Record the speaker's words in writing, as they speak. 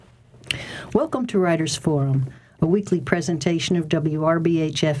Welcome to Writers Forum, a weekly presentation of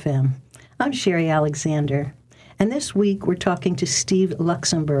WRBH-FM. I'm Sherry Alexander, and this week we're talking to Steve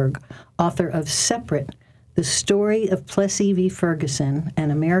Luxenberg, author of Separate, The Story of Plessy v. Ferguson and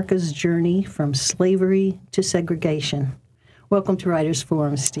America's Journey from Slavery to Segregation. Welcome to Writers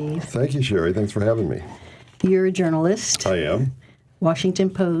Forum, Steve. Thank you, Sherry. Thanks for having me. You're a journalist. I am. Washington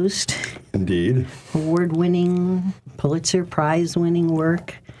Post. Indeed. Award-winning, Pulitzer Prize-winning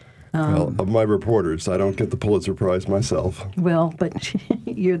work. Well, of my reporters, I don't get the Pulitzer Prize myself. Well, but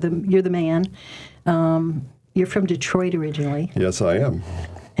you're the man. You're from Detroit originally. Yes, I am.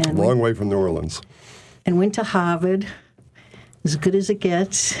 And Long way from New Orleans. And went to Harvard, as good as it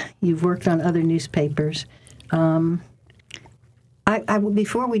gets. You've worked on other newspapers. Before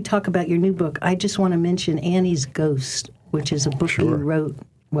we talk about your new book, I just want to mention Annie's Ghost, which is a book you wrote,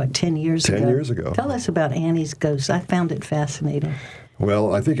 10 years ago? 10 years ago. Tell us about Annie's Ghost. I found it fascinating.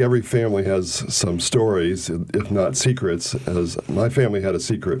 Well, I think every family has some stories, if not secrets, as my family had a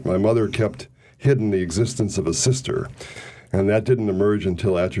secret. My mother kept hidden the existence of a sister, and that didn't emerge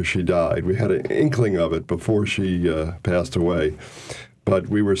until after she died. We had an inkling of it before she passed away, but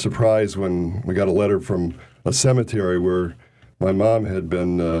we were surprised when we got a letter from a cemetery where my mom had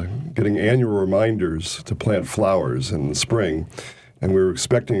been getting annual reminders to plant flowers in the spring, and we were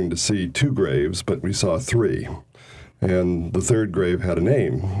expecting to see 2 graves, but we saw 3. And the 3rd grave had a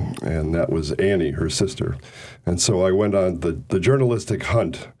name, and that was Annie, her sister. And so I went on the journalistic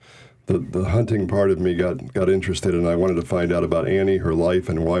hunt. The hunting part of me got interested, and I wanted to find out about Annie, her life,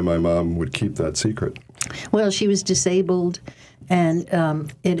 and why my mom would keep that secret. Well, she was disabled, and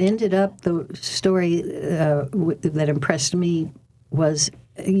it ended up, the story that impressed me was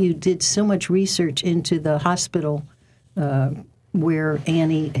you did so much research into the hospital where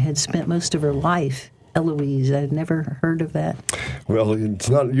Annie had spent most of her life. Eloise, I'd never heard of that. Well, it's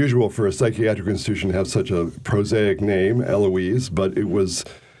not usual for a psychiatric institution to have such a prosaic name, Eloise, but it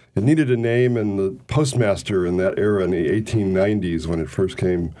needed a name, and the postmaster in that era in the 1890s, when it first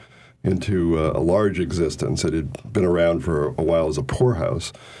came into a large existence, it had been around for a while as a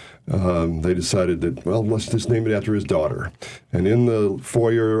poorhouse. They decided that, well, let's just name it after his daughter. And in the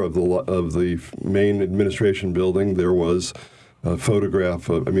foyer of the main administration building, there was a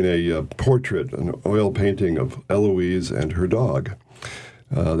portrait, an oil painting of Eloise and her dog.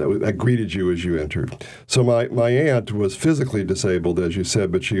 That greeted you as you entered. So my aunt was physically disabled, as you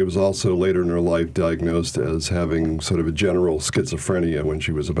said, but she was also later in her life diagnosed as having sort of a general schizophrenia when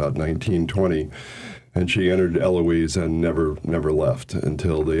she was about 19, 20. And she entered Eloise and never left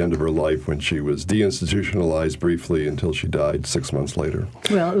until the end of her life, when she was deinstitutionalized briefly until she died 6 months later.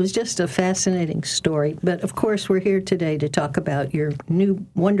 Well, it was just a fascinating story. But, of course, we're here today to talk about your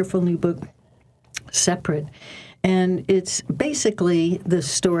wonderful new book, Separate. And it's basically the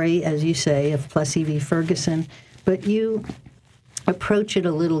story, as you say, of Plessy v. Ferguson, but you approach it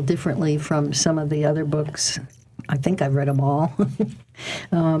a little differently from some of the other books. I think I've read them all.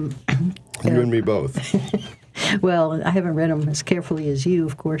 You and me both. Well, I haven't read them as carefully as you,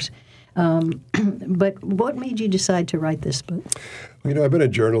 of course. But what made you decide to write this book? Well, I've been a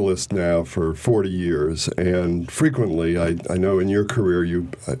journalist now for 40 years, and frequently, I know in your career,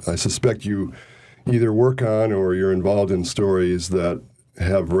 I suspect you either work on or you're involved in stories that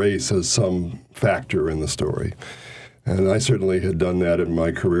have race as some factor in the story. And I certainly had done that in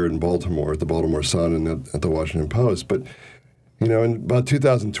my career in Baltimore, at the Baltimore Sun and at the Washington Post. But, in about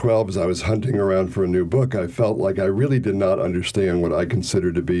 2012, as I was hunting around for a new book, I felt like I really did not understand what I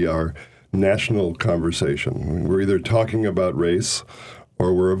consider to be our national conversation. We're either talking about race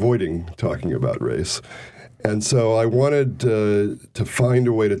or we're avoiding talking about race. And so I wanted to find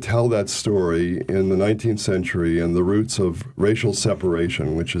a way to tell that story in the 19th century and the roots of racial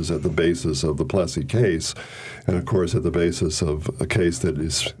separation, which is at the basis of the Plessy case, and of course at the basis of a case that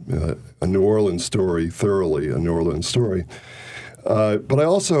is a New Orleans story, thoroughly a New Orleans story. But I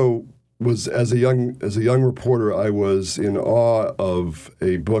also was, as a young reporter, I was in awe of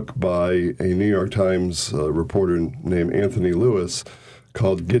a book by a New York Times reporter named Anthony Lewis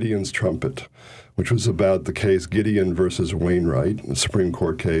called Gideon's Trumpet, which was about the case Gideon versus Wainwright, a Supreme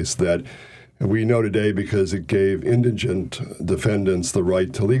Court case that we know today because it gave indigent defendants the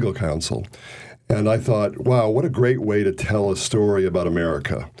right to legal counsel. And I thought, wow, what a great way to tell a story about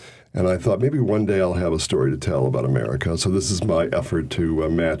America. And I thought maybe one day I'll have a story to tell about America. So this is my effort to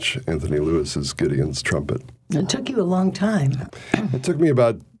match Anthony Lewis's Gideon's Trumpet. It took you a long time. It took me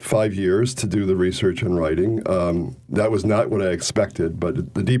about 5 years to do the research and writing. That was not what I expected,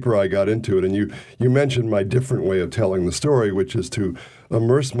 but the deeper I got into it, and you mentioned my different way of telling the story, which is to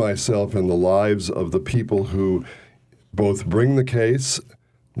immerse myself in the lives of the people who both bring the case,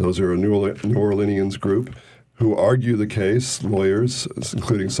 Those are a New Orleanians group who argue the case, lawyers,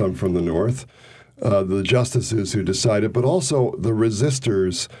 including some from the North, the justices who decide it, but also the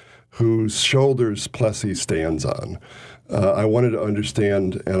resistors whose shoulders Plessy stands on. I wanted to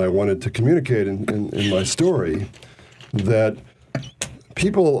understand, and I wanted to communicate in my story that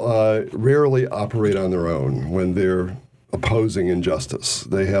people rarely operate on their own when they're opposing injustice.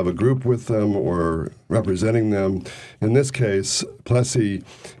 They have a group with them or representing them. In this case, Plessy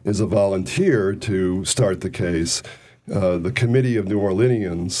is a volunteer to start the case. The Committee of New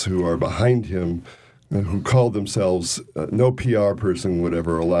Orleanians, who are behind him, who called themselves, no PR person would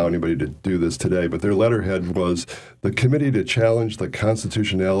ever allow anybody to do this today, but their letterhead was the Committee to Challenge the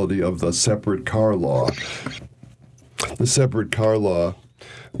Constitutionality of the Separate Car Law. The Separate Car Law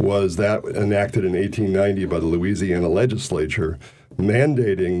was that enacted in 1890 by the Louisiana legislature,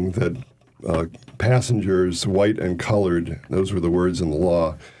 mandating that passengers, white and colored, those were the words in the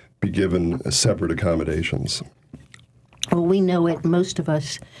law, be given separate accommodations. Well, we know it, most of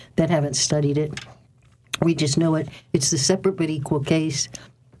us that haven't studied it. We just know it. It's the separate but equal case.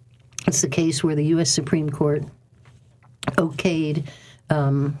 It's the case where the U.S. Supreme Court okayed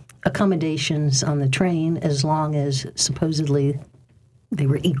accommodations on the train as long as supposedly they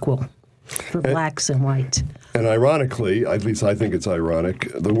were equal for blacks and whites. And ironically, at least I think it's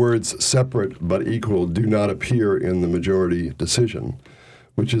ironic, the words separate but equal do not appear in the majority decision,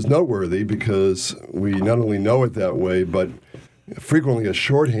 which is noteworthy because we not only know it that way, but frequently a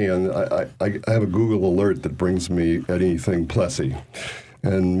shorthand. I have a Google alert that brings me anything Plessy.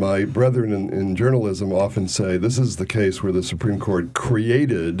 And my brethren in journalism often say this is the case where the Supreme Court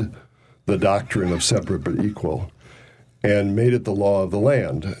created the doctrine of separate but equal and made it the law of the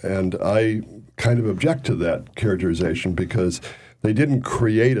land. And I kind of object to that characterization because they didn't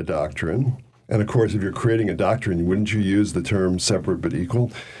create a doctrine. And of course, if you're creating a doctrine, wouldn't you use the term separate but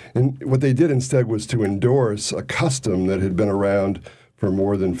equal? And what they did instead was to endorse a custom that had been around for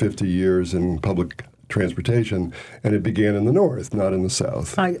more than 50 years in public transportation, and it began in the North, not in the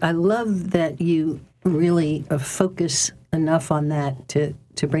South. I love that you really focus enough on that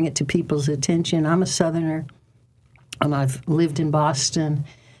to bring it to people's attention. I'm a Southerner, and I've lived in Boston,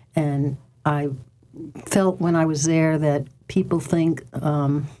 and I felt when I was there that people think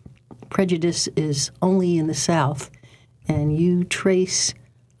prejudice is only in the South, and you trace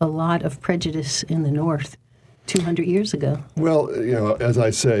a lot of prejudice in the North 200 years ago. Well, as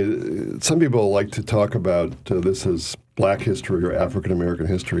I say, some people like to talk about this as black history or African American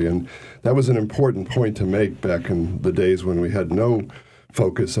history, and that was an important point to make back in the days when we had no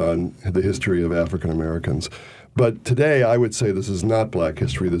focus on the history of African Americans. But today, I would say this is not black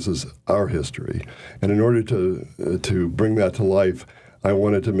history, this is our history. And in order to bring that to life, I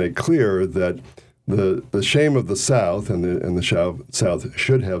wanted to make clear that the shame of the South, and the South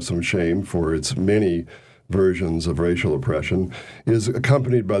should have some shame for its many versions of racial oppression, is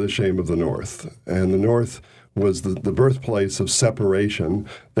accompanied by the shame of the North. And the North was the birthplace of separation.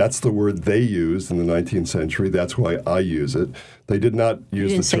 That's the word they used in the 19th century. That's why I use it. They did not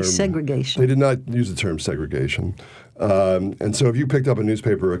use the term segregation. They did not use the term segregation. And so if you picked up a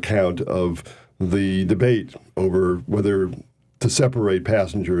newspaper account of the debate over whether to separate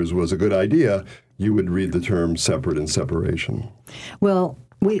passengers was a good idea, you would read the term separate and separation. Well,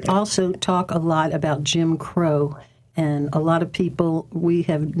 we also talk a lot about Jim Crow, and a lot of people, we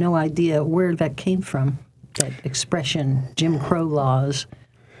have no idea where that came from, that expression, Jim Crow laws.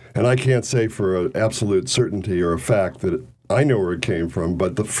 And I can't say for an absolute certainty or a fact that I know where it came from,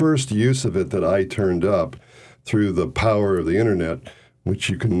 but the first use of it that I turned up through the power of the internet, which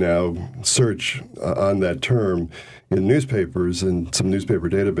you can now search on that term in newspapers and some newspaper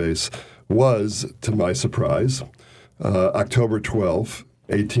database, was, to my surprise, October 12th,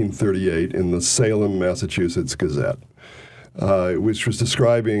 1838, in the Salem, Massachusetts Gazette, which was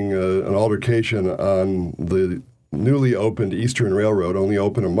describing an altercation on the newly opened Eastern Railroad, only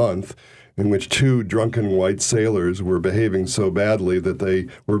open a month, in which two drunken white sailors were behaving so badly that they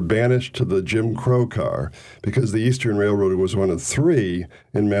were banished to the Jim Crow car, because the Eastern Railroad was one of three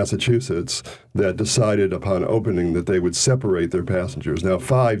in Massachusetts that decided upon opening that they would separate their passengers. Now,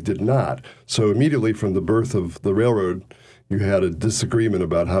 5 did not. So immediately from the birth of the railroad, you had a disagreement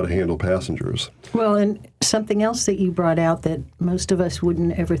about how to handle passengers. Well, and something else that you brought out that most of us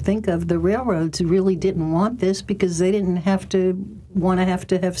wouldn't ever think of, the railroads really didn't want this because they didn't have to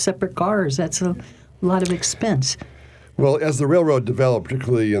have separate cars. That's a lot of expense. Well, as the railroad developed,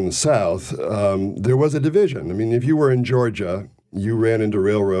 particularly in the South, there was a division. I mean, if you were in Georgia, you ran into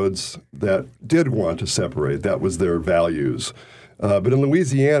railroads that did want to separate. That was their values. But in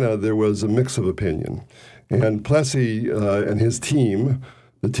Louisiana, there was a mix of opinion. And Plessy and his team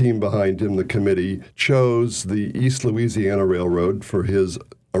the team behind him, the committee, chose the East Louisiana Railroad for his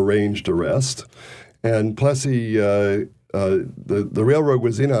arranged arrest. And Plessy, the railroad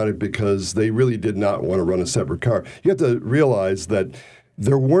was in on it because they really did not want to run a separate car. You have to realize that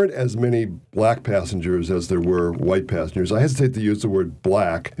there weren't as many black passengers as there were white passengers. I hesitate to use the word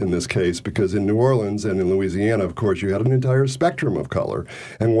black in this case because in New Orleans and in Louisiana, of course, you had an entire spectrum of color.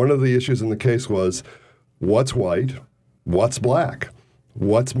 And one of the issues in the case was what's white, what's black,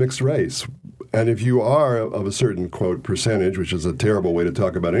 what's mixed race. And if you are of a certain, quote, percentage, which is a terrible way to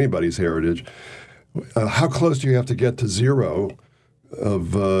talk about anybody's heritage, how close do you have to get to zero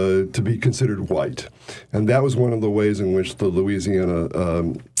to be considered white? And that was one of the ways in which the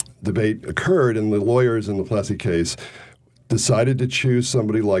Louisiana debate occurred, and the lawyers in the Plessy case decided to choose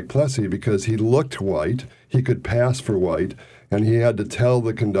somebody like Plessy because he looked white, he could pass for white, and he had to tell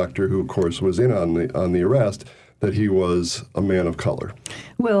the conductor, who of course was in on the arrest, that he was a man of color.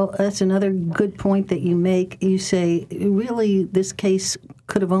 Well, that's another good point that you make. You say, really, this case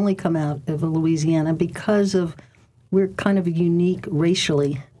could have only come out of Louisiana because we're kind of unique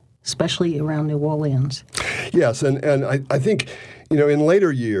racially, especially around New Orleans. Yes, and I think, in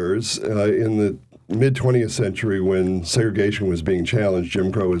later years, in the mid-20th century when segregation was being challenged,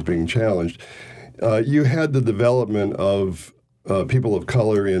 Jim Crow was being challenged, you had the development of people of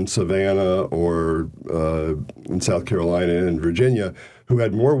color in Savannah or in South Carolina and Virginia who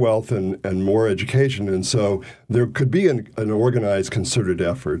had more wealth and more education. And so there could be an organized, concerted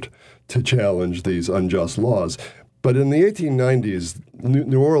effort to challenge these unjust laws. But in the 1890s,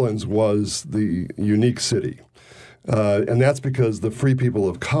 New Orleans was the unique city. And that's because the free people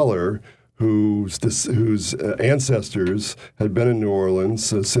of color whose ancestors had been in New Orleans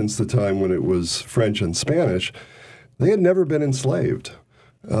since the time when it was French and Spanish, they had never been enslaved.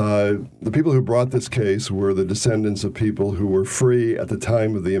 The people who brought this case were the descendants of people who were free at the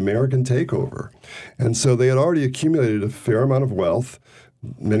time of the American takeover. And so they had already accumulated a fair amount of wealth.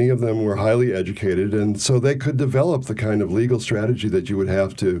 Many of them were highly educated, and so they could develop the kind of legal strategy that you would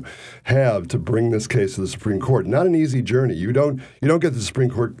have to bring this case to the Supreme Court. Not an easy journey. You don't get to the Supreme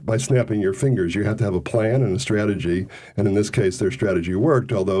Court by snapping your fingers. You have to have a plan and a strategy, and in this case, their strategy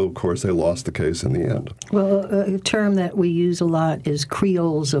worked, although, of course, they lost the case in the end. Well, a term that we use a lot is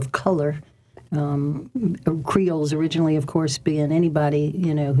Creoles of color. Creoles originally, of course, being anybody,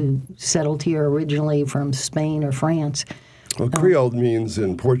 who settled here originally from Spain or France. Well, Creole means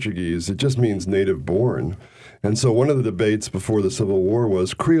in Portuguese, it just means native born. And so one of the debates before the Civil War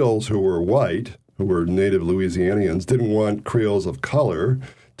was Creoles who were white, who were native Louisianians, didn't want Creoles of color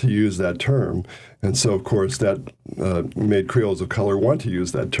to use that term. And so, of course, that made Creoles of color want to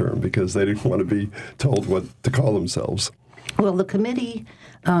use that term because they didn't want to be told what to call themselves. Well, the committee,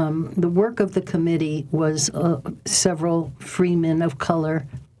 the work of the committee was several free men of color,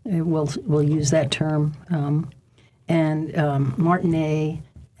 we'll use that term, and Martinet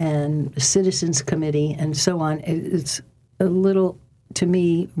and Citizens Committee and so on. It's a little, to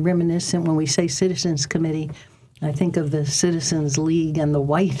me, reminiscent when we say Citizens Committee. I think of the Citizens League and the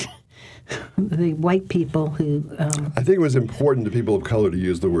white people who... I think it was important to people of color to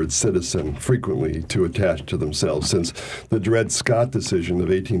use the word citizen frequently to attach to themselves, since the Dred Scott decision of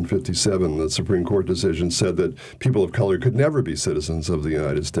 1857, the Supreme Court decision, said that people of color could never be citizens of the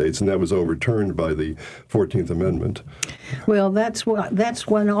United States, and that was overturned by the 14th Amendment. Well, that's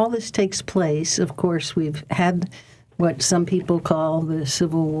when all this takes place. Of course, we've had what some people call the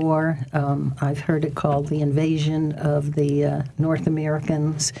Civil War. I've heard it called the invasion of the North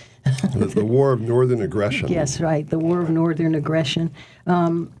Americans. The War of Northern Aggression. Yes, right, the War of Northern Aggression.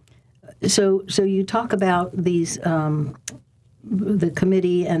 So you talk about these, the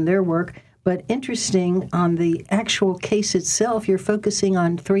committee and their work, but interesting, on the actual case itself, you're focusing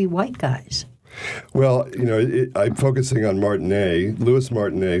on three white guys. Well, I'm focusing on Martinet. Louis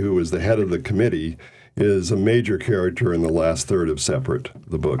Martinet, who was the head of the committee, is a major character in the last third of Separate,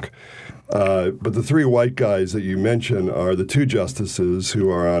 the book. But the three white guys that you mention are the two justices who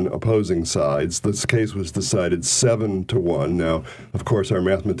are on opposing sides. This case was decided 7-1. Now, of course, our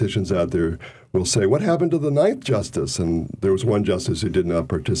mathematicians out there will say, what happened to the ninth justice? And there was one justice who did not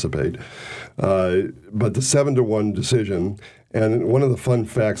participate. But the 7-1 decision, and one of the fun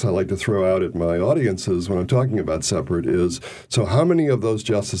facts I like to throw out at my audiences when I'm talking about Separate is, so how many of those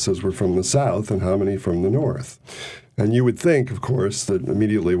justices were from the South and how many from the North? And you would think, of course, that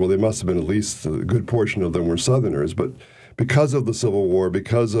immediately, well, they must have been at least a good portion of them were Southerners. But because of the Civil War,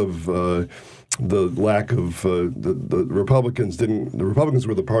 because of the lack of the Republicans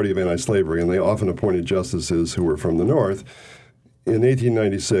were the party of anti-slavery, and they often appointed justices who were from the North. in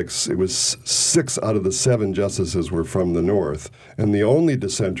 1896, it was 6 out of the 7 justices were from the North, and the only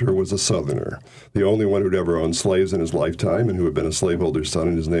dissenter was a Southerner, the only one who'd ever owned slaves in his lifetime and who had been a slaveholder's son,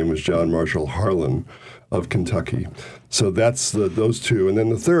 and his name was John Marshall Harlan of Kentucky. So that's those two. And then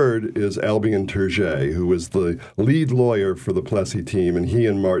the third is Albion Turget, who was the lead lawyer for the Plessy team, and he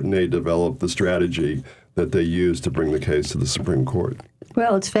and Martinet developed the strategy that they used to bring the case to the Supreme Court.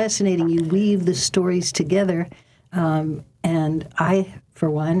 Well, it's fascinating. You weave the stories together, and I, for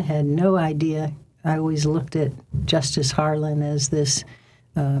one, had no idea. I always looked at Justice Harlan as this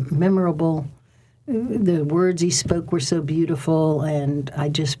memorable. The words he spoke were so beautiful, and I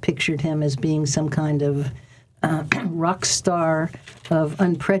just pictured him as being some kind of rock star of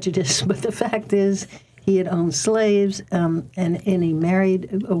unprejudice. But the fact is, he had owned slaves, and he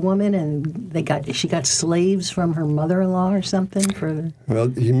married a woman, and she got slaves from her mother-in-law or something. Well,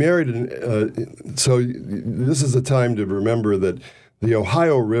 he married, so this is a time to remember that the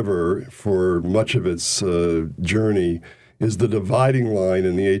Ohio River, for much of its journey, is the dividing line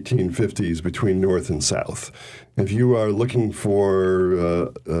in the 1850s between North and South. If you are looking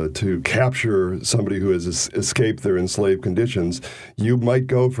for to capture somebody who has escaped their enslaved conditions, you might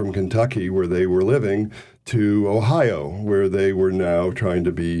go from Kentucky, where they were living, to Ohio, where they were now trying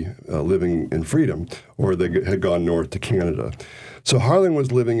to be living in freedom, or they had gone north to Canada. So Harlan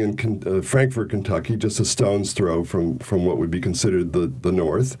was living in Frankfort, Kentucky, just a stone's throw from what would be considered the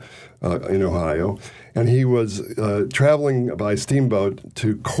North in Ohio. And he was traveling by steamboat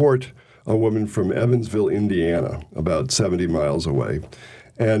to court a woman from Evansville, Indiana, about 70 miles away.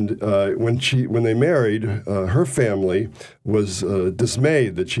 And when they married, her family was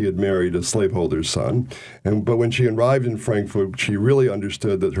dismayed that she had married a slaveholder's son. But when she arrived in Frankfort, she really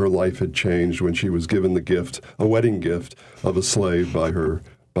understood that her life had changed when she was given a wedding gift of a slave by her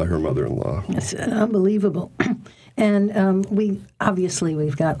mother-in-law. It's unbelievable. And we've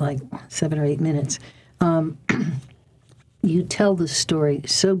got like 7 or 8 minutes. You tell the story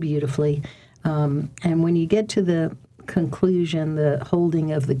so beautifully. And when you get to the conclusion, the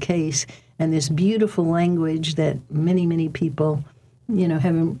holding of the case, and this beautiful language that many, many people, have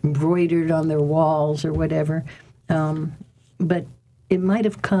embroidered on their walls or whatever, but it might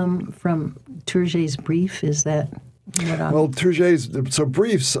have come from Turget's brief. Is that what I'm... Well, so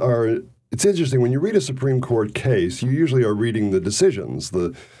briefs are, it's interesting, when you read a Supreme Court case, you usually are reading the decisions,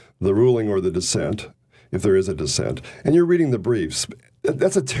 the ruling or the dissent, if there is a dissent, and you're reading the briefs.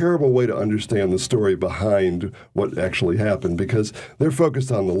 That's a terrible way to understand the story behind what actually happened, because they're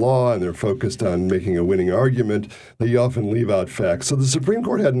focused on the law and they're focused on making a winning argument. They often leave out facts. So the Supreme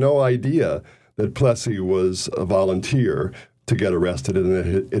Court had no idea that Plessy was a volunteer to get arrested, and that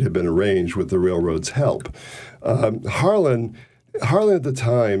it had been arranged with the railroad's help. Harlan at the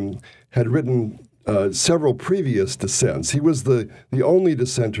time had written several previous dissents. He was the only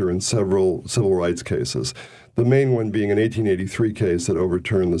dissenter in several civil rights cases. The main one being an 1883 case that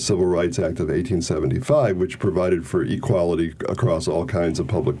overturned the Civil Rights Act of 1875, which provided for equality across all kinds of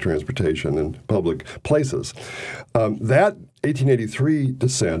public transportation and public places. That 1883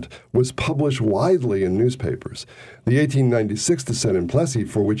 dissent was published widely in newspapers. The 1896 dissent in Plessy,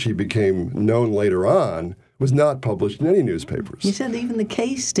 for which he became known later on, was not published in any newspapers. You said even the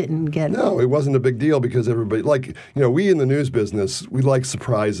case didn't get... No, it wasn't a big deal because everybody, we in the news business, we like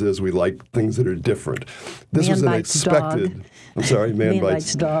surprises, we like things that are different. This was an expected... Dog. I'm sorry, man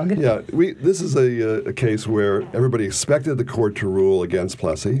bites dog. Yeah, this is a case where everybody expected the court to rule against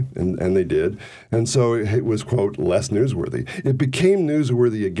Plessy, and they did, and so it was, quote, less newsworthy. It became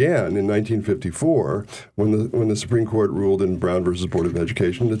newsworthy again in 1954 when the Supreme Court ruled in Brown versus Board of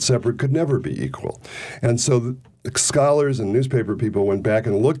Education that separate could never be equal. And so the scholars and newspaper people went back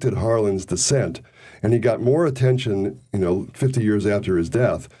and looked at Harlan's dissent, and he got more attention, 50 years after his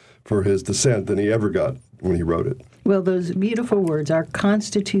death for his dissent than he ever got when he wrote it. Well, those beautiful words, our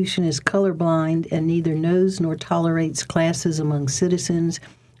Constitution is colorblind and neither knows nor tolerates classes among citizens.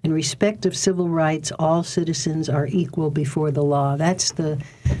 In respect of civil rights, all citizens are equal before the law. That's the...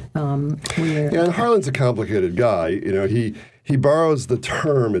 and Harlan's a complicated guy. He borrows the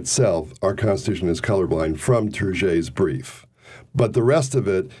term itself, our Constitution is colorblind, from Turget's brief. But the rest of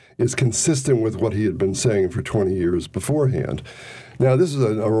it is consistent with what he had been saying for 20 years beforehand. Now, this is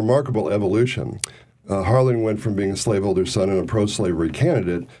a remarkable evolution. Harlan went from being a slaveholder's son and a pro-slavery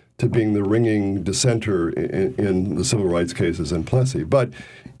candidate to being the ringing dissenter in the civil rights cases in Plessy. But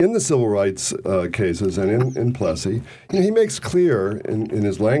in the civil rights cases and in Plessy, he makes clear in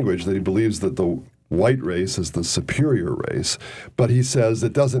his language that he believes that the white race is the superior race, but he says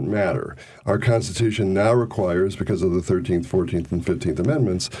it doesn't matter. Our Constitution now requires, because of the 13th, 14th, and 15th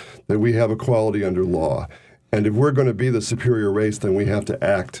Amendments, that we have equality under law. And if we're going to be the superior race, then we have to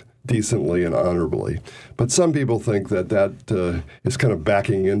act decently and honorably. But some people think that is kind of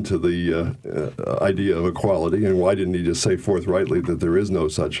backing into the idea of equality. And why didn't he just say forthrightly that there is no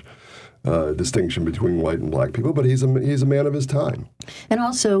such distinction between white and black people? But he's a man of his time. And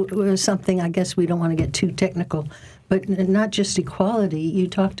also something, I guess we don't want to get too technical, but not just equality. You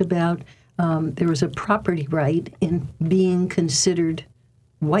talked about there was a property right in being considered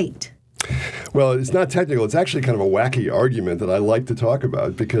white. Well, it's not technical. It's actually kind of a wacky argument that I like to talk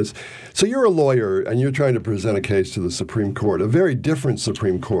about because, so you're a lawyer and you're trying to present a case to the Supreme Court, a very different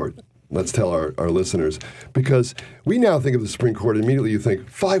Supreme Court. Let's tell our listeners, because we now think of the Supreme Court, immediately you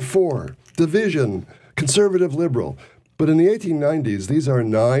think 5-4, division, conservative, liberal. But in the 1890s, these are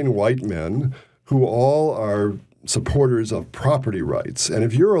 9 white men who all are supporters of property rights. And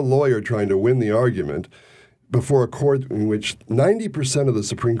if you're a lawyer trying to win the argument before a court in which 90% of the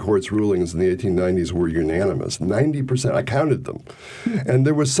Supreme Court's rulings in the 1890s were unanimous, 90%, I counted them. And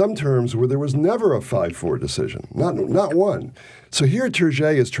there was some terms where there was never a 5-4 decision, not one. So here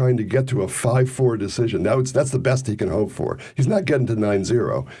Turget is trying to get to a 5-4 decision. Now that's the best he can hope for. He's not getting to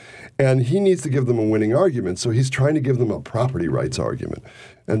 9-0. And he needs to give them a winning argument, so he's trying to give them a property rights argument.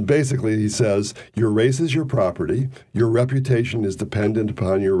 And basically he says, your race is your property, your reputation is dependent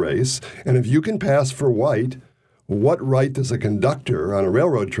upon your race, and if you can pass for white, what right does a conductor on a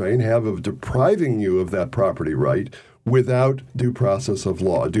railroad train have of depriving you of that property right without due process of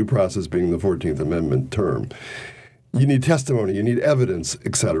law, due process being the 14th Amendment term? You need testimony, you need evidence,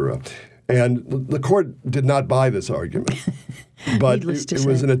 etc. And the court did not buy this argument. But it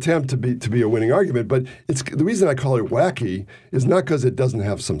was an attempt to be a winning argument. But the reason I call it wacky is not because it doesn't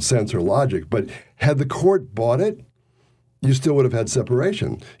have some sense or logic, but had the court bought it, you still would have had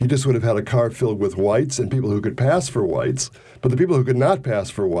separation. You just would have had a car filled with whites and people who could pass for whites, but the people who could not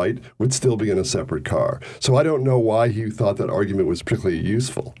pass for white would still be in a separate car. So I don't know why he thought that argument was particularly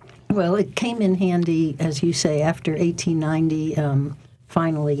useful. Well, it came in handy, as you say, after 1890.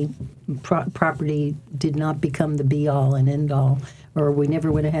 Finally, property did not become the be-all and end-all, or we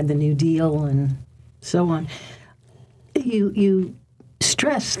never would have had the New Deal and so on. You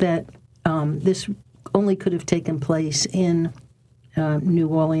stress that this only could have taken place in New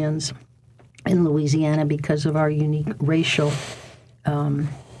Orleans, in Louisiana, because of our unique racial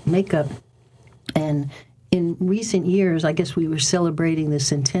makeup. And in recent years, I guess we were celebrating the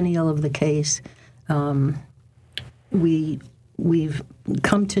centennial of the case. We've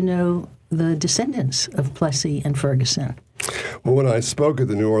come to know the descendants of Plessy and Ferguson. Well, when I spoke at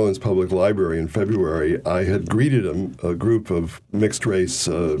the New Orleans Public Library in February, I had greeted a group of mixed-race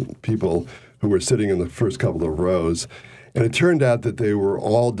people who were sitting in the first couple of rows, and it turned out that they were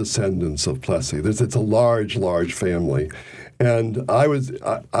all descendants of Plessy. It's a large, large family. And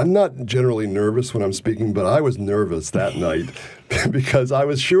I'm not generally nervous when I'm speaking, but I was nervous that night because I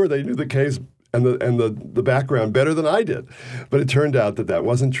was sure they knew the case and the background better than I did. But it turned out that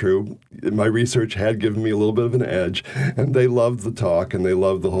wasn't true. My research had given me a little bit of an edge, and they loved the talk, and they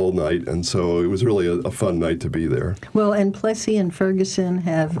loved the whole night, and so it was really a fun night to be there. Well, and Plessy and Ferguson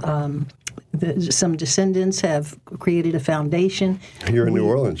have, some descendants have created a foundation. Here in New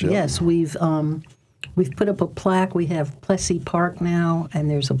Orleans, yeah. Yes, we've put up a plaque. We have Plessy Park now, and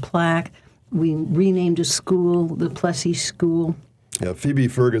there's a plaque. We renamed a school, the Plessy School. Yeah, Phoebe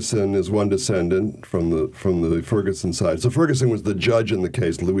Ferguson is one descendant from the Ferguson side. So Ferguson was the judge in the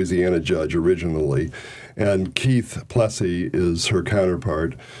case, Louisiana judge originally, and Keith Plessy is her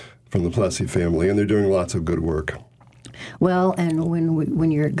counterpart from the Plessy family, and they're doing lots of good work. Well, and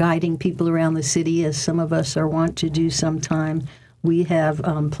when you're guiding people around the city, as some of us are wont to do sometime, we have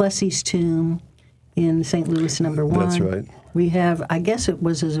Plessy's tomb in St. Louis number 1. That's right. We have, I guess it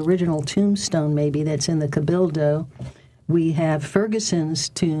was his original tombstone maybe, that's in the Cabildo. We have Ferguson's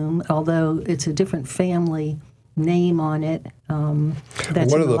tomb, although it's a different family name on it.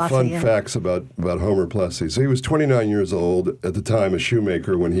 That's one of the Lafayette. fun facts about Homer Plessy. So he was 29 years old at the time, a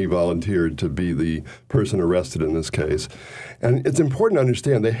shoemaker, when he volunteered to be the person arrested in this case. And it's important to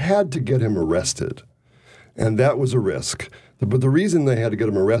understand they had to get him arrested, and that was a risk. But the reason they had to get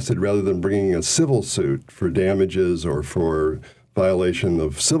him arrested rather than bringing a civil suit for damages or for violation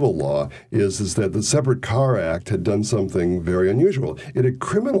of civil law is that the Separate Car Act had done something very unusual. It had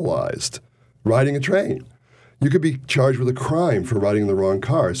criminalized riding a train. You could be charged with a crime for riding in the wrong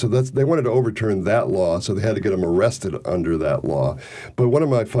car. So they wanted to overturn that law, so they had to get him arrested under that law. But one of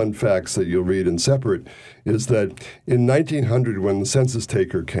my fun facts that you'll read in Separate is that in 1900, when the census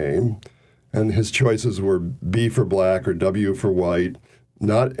taker came, and his choices were B for black or W for white,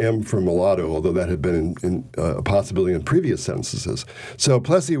 not M for mulatto, although that had been a possibility in previous censuses. So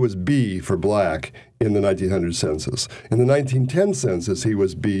Plessy was B for black in the 1900 census. In the 1910 census, he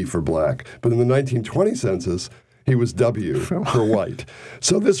was B for black. But in the 1920 census, he was W for white.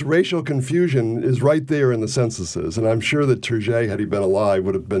 So this racial confusion is right there in the censuses. And I'm sure that Turget, had he been alive,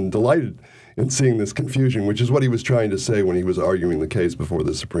 would have been delighted in seeing this confusion, which is what he was trying to say when he was arguing the case before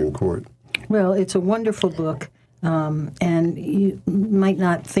the Supreme Court. Well, it's a wonderful book. And you might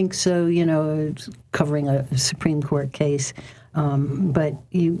not think so, it's covering a Supreme Court case. But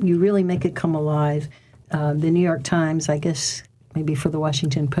you really make it come alive. The New York Times, I guess, maybe for the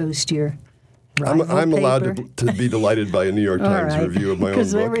Washington Post, you're I'm allowed to be delighted by a New York Times review of my own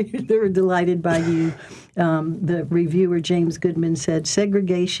book. Because they were delighted by you. The reviewer, James Goodman, said,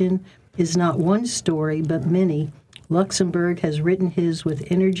 segregation is not one story, but many. Luxenberg has written his with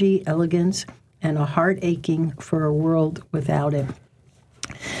energy, elegance, and a heart aching for a world without it.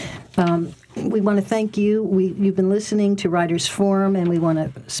 We want to thank you. You've been listening to Writers Forum, and we want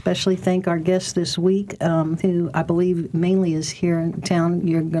to especially thank our guest this week, who I believe mainly is here in town.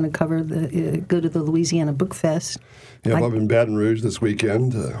 You're going to go to the Louisiana Book Fest. Yeah, I'm in Baton Rouge this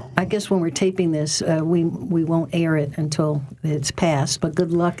weekend. I guess when we're taping this, we won't air it until it's passed, but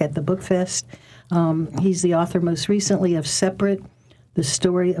good luck at the Book Fest. He's the author most recently of Separate, The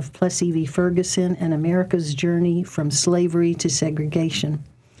Story of Plessy v. Ferguson and America's Journey from Slavery to Segregation.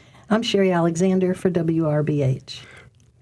 I'm Sherry Alexander for WRBH.